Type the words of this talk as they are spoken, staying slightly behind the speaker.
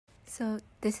So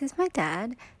this is my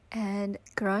dad, and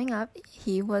growing up,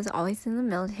 he was always in the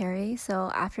military. So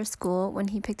after school, when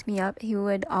he picked me up, he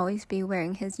would always be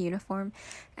wearing his uniform,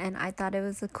 and I thought it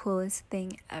was the coolest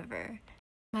thing ever.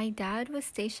 My dad was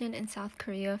stationed in South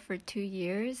Korea for 2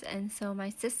 years, and so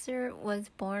my sister was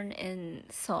born in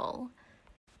Seoul.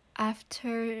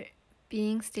 After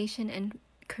being stationed in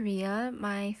Korea,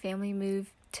 my family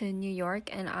moved to New York,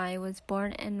 and I was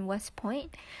born in West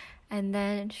Point. And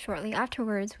then shortly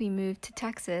afterwards, we moved to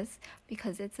Texas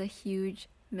because it's a huge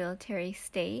military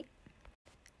state.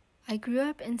 I grew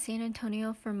up in San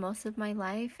Antonio for most of my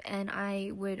life, and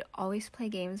I would always play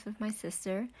games with my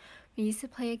sister. We used to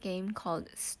play a game called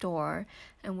Store,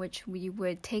 in which we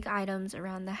would take items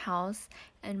around the house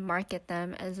and market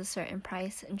them as a certain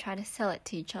price and try to sell it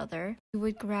to each other. We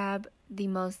would grab the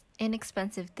most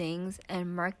inexpensive things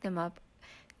and mark them up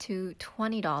to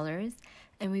 $20,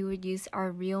 and we would use our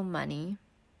real money.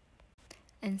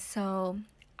 And so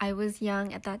I was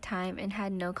young at that time and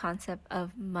had no concept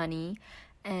of money,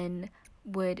 and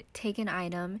would take an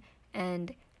item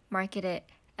and market it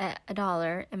at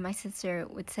 $1, and my sister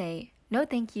would say, "No,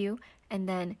 thank you," and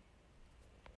then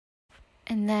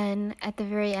at the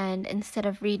very end, instead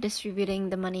of redistributing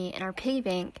the money in our piggy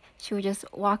bank, she would just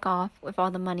walk off with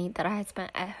all the money that I had spent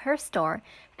at her store,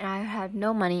 and I had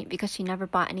no money because she never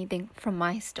bought anything from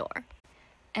my store.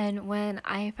 And when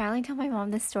I finally told my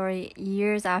mom this story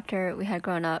years after we had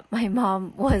grown up, my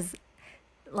mom was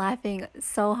laughing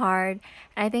so hard.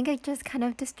 And I think it just kind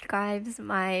of describes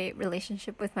my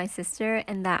relationship with my sister,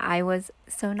 and that I was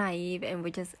so naive and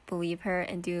would just believe her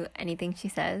and do anything she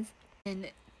says.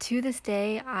 And to this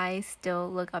day, I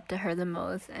still look up to her the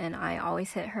most, and I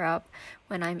always hit her up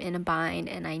when I'm in a bind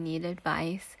and I need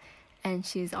advice, and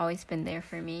she's always been there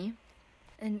for me.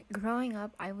 And growing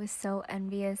up, I was so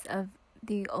envious of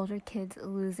the older kids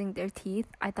losing their teeth.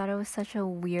 I thought it was such a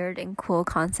weird and cool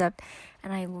concept,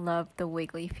 and I love the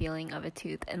wiggly feeling of a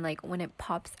tooth, and like when it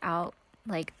pops out,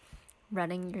 like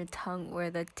running your tongue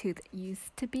where the tooth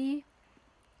used to be.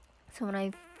 So when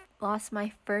I lost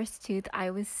my first tooth, I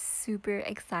was super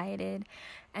excited,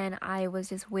 and I was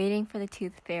just waiting for the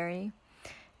tooth fairy.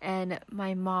 And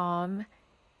my mom,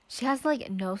 she has like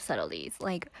no subtleties.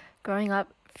 Like growing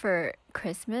up, for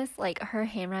Christmas, like her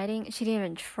handwriting, she didn't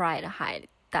even try to hide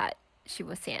that she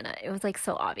was Santa. It was like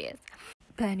so obvious.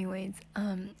 But anyways,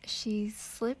 she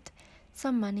slipped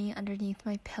some money underneath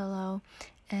my pillow,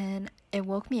 and it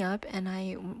woke me up, and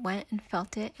I went and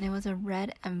felt it, and it was a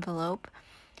red envelope,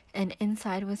 and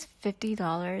inside was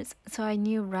 $50. So I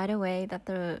knew right away that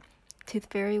the tooth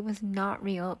fairy was not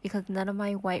real, because none of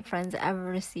my white friends ever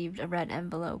received a red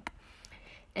envelope.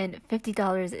 And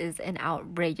 $50 is an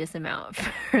outrageous amount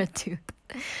for a tooth.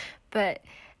 But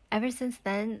ever since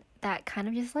then, that kind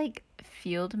of just like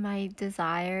fueled my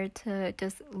desire to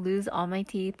just lose all my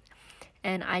teeth.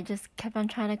 And I just kept on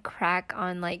trying to crack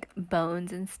on like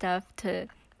bones and stuff to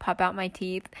pop out my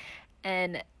teeth.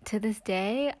 And to this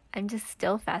day, I'm just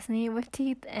still fascinated with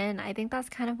teeth. And I think that's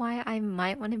kind of why I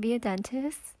might want to be a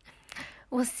dentist.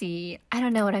 We'll see. I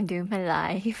don't know what I'm doing with my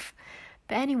life.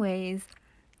 But anyways,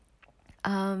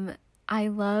 I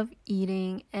love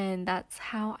eating, and that's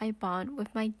how I bond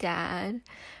with my dad.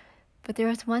 But there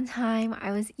was one time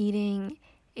I was eating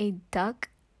a duck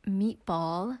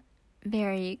meatball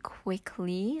very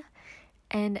quickly,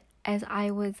 and as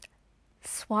I was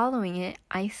swallowing it,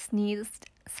 I sneezed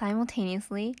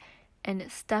simultaneously, and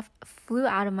stuff flew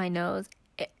out of my nose.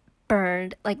 It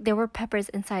burned, like there were peppers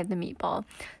inside the meatball,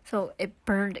 so it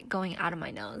burned going out of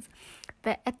my nose.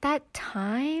 But at that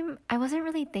time, I wasn't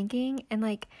really thinking, and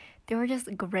like there were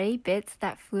just gray bits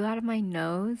that flew out of my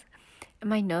nose, and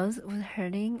my nose was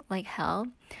hurting like hell.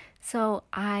 So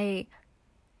I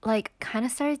like kind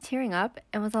of started tearing up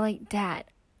and was all like, "Dad,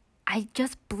 I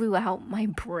just blew out my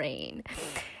brain."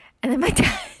 And then my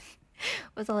dad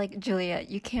was all like, "Julia,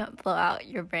 you can't blow out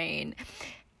your brain."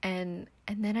 And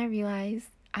then I realized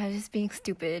I was just being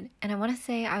stupid. And I want to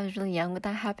say I was really young when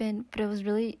that happened, but it was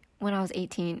really when I was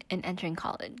 18 and entering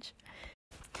college.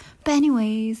 But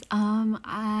anyways,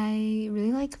 I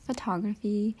really like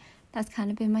photography. That's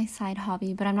kind of been my side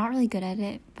hobby, but I'm not really good at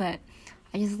it, but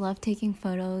I just love taking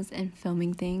photos and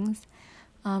filming things.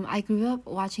 I grew up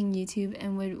watching YouTube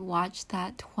and would watch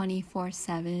that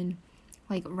 24/7.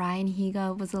 Like Ryan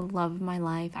Higa was the love of my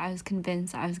life. I was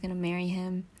convinced I was going to marry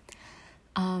him.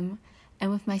 And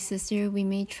with my sister, we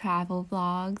made travel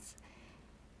vlogs,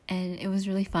 and it was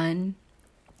really fun.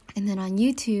 And then on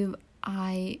YouTube,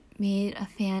 I made a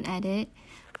fan edit.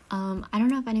 I don't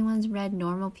know if anyone's read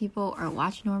Normal People or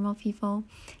watched Normal People.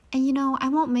 And I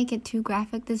won't make it too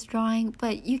graphic, this drawing,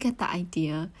 but you get the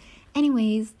idea.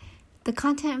 Anyways, The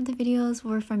content of the videos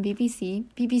were from BBC.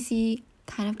 BBC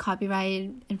kind of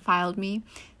copyrighted and filed me.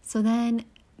 So then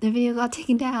the video got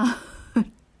taken down.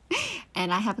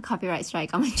 And I have a copyright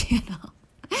strike on my channel.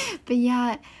 But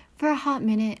yeah, for a hot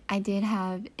minute, I did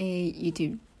have a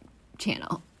YouTube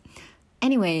channel.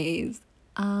 Anyways,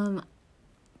 some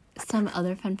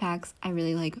other fun facts. I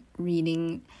really like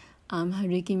reading.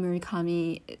 Haruki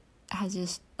Murakami has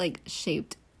just like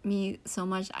shaped me so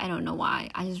much. I don't know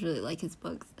why. I just really like his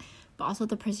books. But also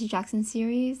the Percy Jackson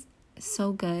series,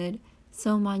 so good,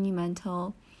 so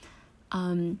monumental.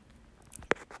 And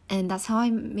that's how I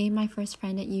made my first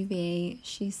friend at UVA.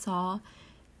 She saw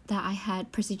that I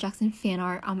had Percy Jackson fan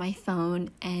art on my phone,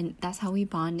 and that's how we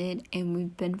bonded, and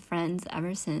we've been friends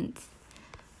ever since.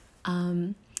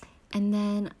 And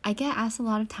then I get asked a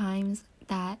lot of times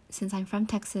that since I'm from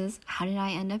Texas, how did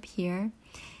I end up here?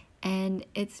 And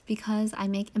it's because I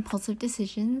make impulsive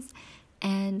decisions,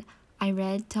 and I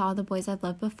read To All the Boys I've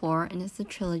Loved Before, and it's a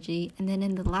trilogy. And then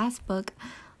in the last book,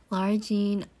 Lara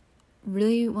Jean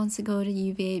really wants to go to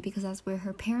UVA because that's where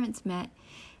her parents met.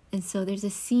 And so there's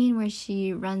a scene where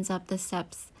she runs up the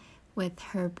steps with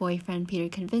her boyfriend Peter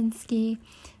Kavinsky,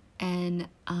 and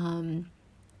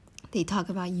they talk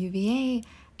about UVA,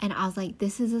 and I was like,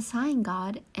 this is a sign,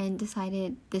 God, and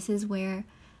decided this is where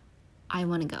I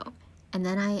want to go. And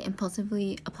then I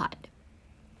impulsively applied.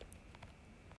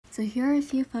 So here are a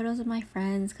few photos of my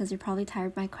friends, because you're probably tired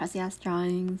of my crusty ass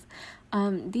drawings.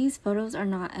 These photos are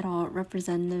not at all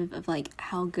representative of like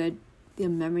how good the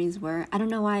memories were. I don't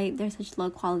know why they're such low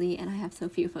quality and I have so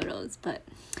few photos, but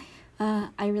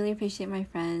I really appreciate my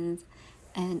friends.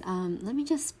 And let me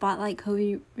just spotlight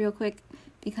Kobe real quick,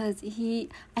 because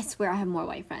I swear I have more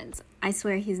white friends. I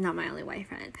swear he's not my only white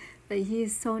friend, but he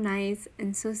is so nice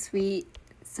and so sweet.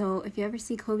 So if you ever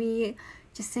see Kobe,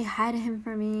 just say hi to him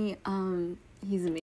for me. He's amazing.